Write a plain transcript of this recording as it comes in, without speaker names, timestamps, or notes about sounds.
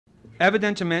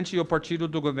Evidentemente, o partido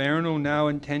do governo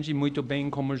não entende muito bem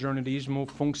como o jornalismo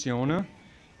funciona.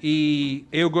 E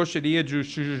eu gostaria de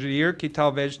sugerir que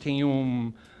talvez tenha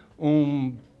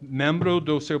um membro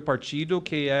do seu partido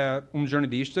que é um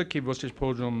jornalista, que vocês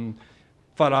possam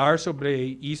falar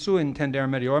sobre isso, entender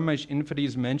melhor, mas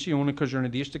infelizmente o único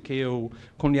jornalista que eu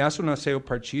conheço no seu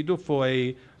partido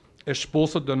foi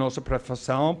expulso da nossa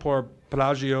profissão por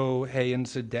plágio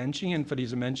reincidente.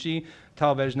 Infelizmente,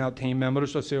 talvez não tenha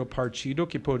membros do seu partido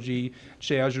que pode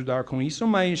te ajudar com isso,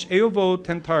 mas eu vou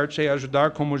tentar te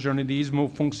ajudar como o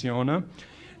jornalismo funciona.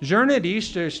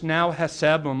 Jornalistas não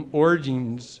recebem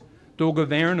ordens do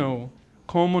governo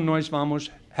como nós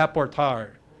vamos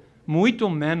reportar, muito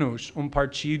menos um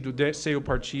partido de seu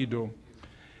partido.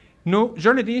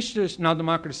 Jornalistas na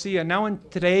democracia não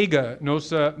entregam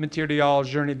nosso material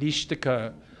jornalístico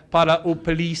para a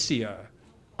polícia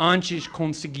antes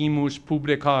conseguimos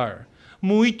publicar.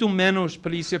 Muito menos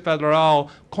Polícia Federal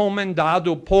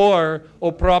comandado por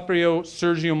o próprio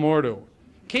Sérgio Moro.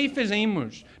 O que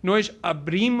fizemos? Nós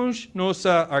abrimos nosso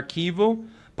arquivo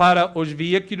para os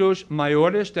veículos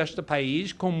maiores deste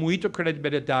país, com muita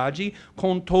credibilidade,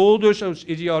 com todas as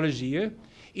ideologias,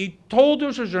 e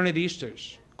todos os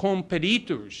jornalistas, com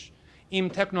peritos em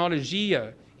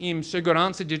tecnologia, em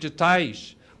segurança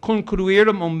digitais,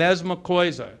 concluíram a mesma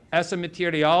coisa. Esse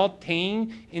material tem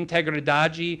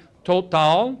integridade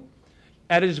total,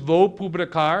 eles vão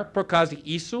publicar por causa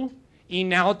disso, e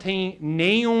não tem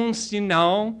nenhum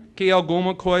sinal que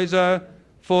alguma coisa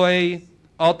foi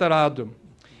alterada.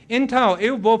 Então,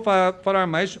 eu vou falar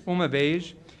mais uma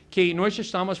vez que nós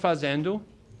estamos fazendo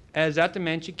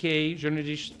exatamente o que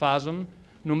jornalistas fazem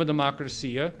numa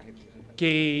democracia,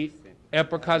 que é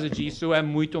por causa disso, é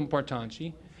muito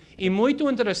importante. E muito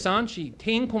interessante,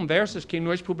 tem conversas que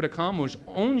nós publicamos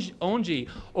onde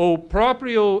o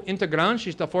próprio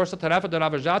integrante da Força Tarefa da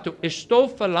Lava Jato está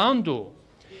falando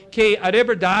que a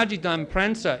liberdade da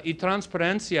imprensa e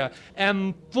transparência é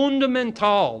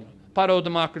fundamental para a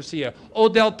democracia. O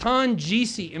Deltan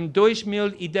disse em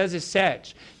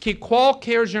 2017 que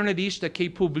qualquer jornalista que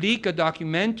publica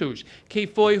documentos que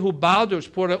foi roubados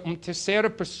por uma terceira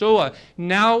pessoa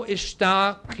não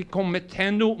está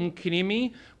cometendo um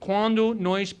crime quando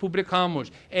nós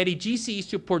publicamos. Ele disse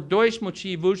isso por dois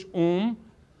motivos.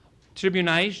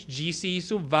 Tribunais disse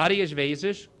isso várias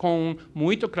vezes com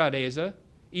muita clareza.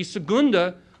 E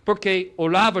segunda, porque o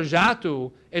Lava Jato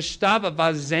estava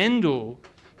vazando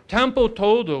tempo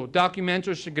todo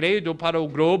documentos segredos para o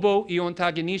Globo e o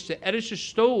antagonista. Eles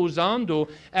estão usando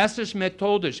essas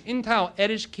métodos. Então,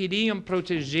 eles queriam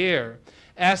proteger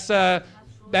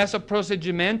esse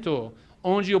procedimento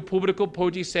onde o público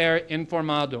pode ser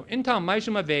informado. Então, mais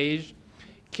uma vez,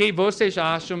 o que vocês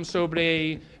acham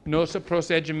sobre nosso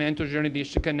procedimento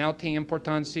jornalístico? Não tem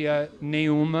importância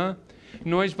nenhuma.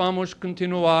 Nós vamos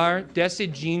continuar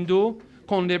decidindo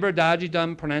com liberdade da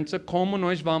imprensa como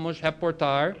nós vamos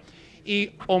reportar,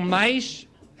 e o mais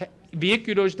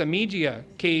veículos da mídia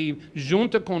que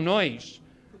junta com nós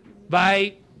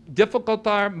vai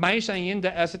dificultar mais ainda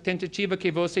essa tentativa que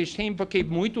vocês têm, porque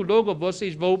muito logo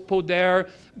vocês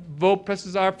vão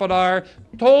precisar falar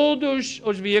todos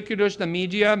os veículos da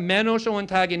mídia, menos o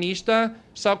antagonista,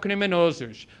 são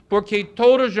criminosos. Porque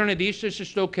todos os jornalistas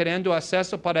estão querendo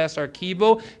acesso para esse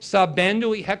arquivo,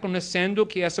 sabendo e reconhecendo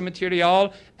que esse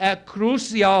material é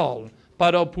crucial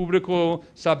para o público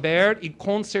saber, e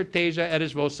com certeza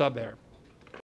eles vão saber.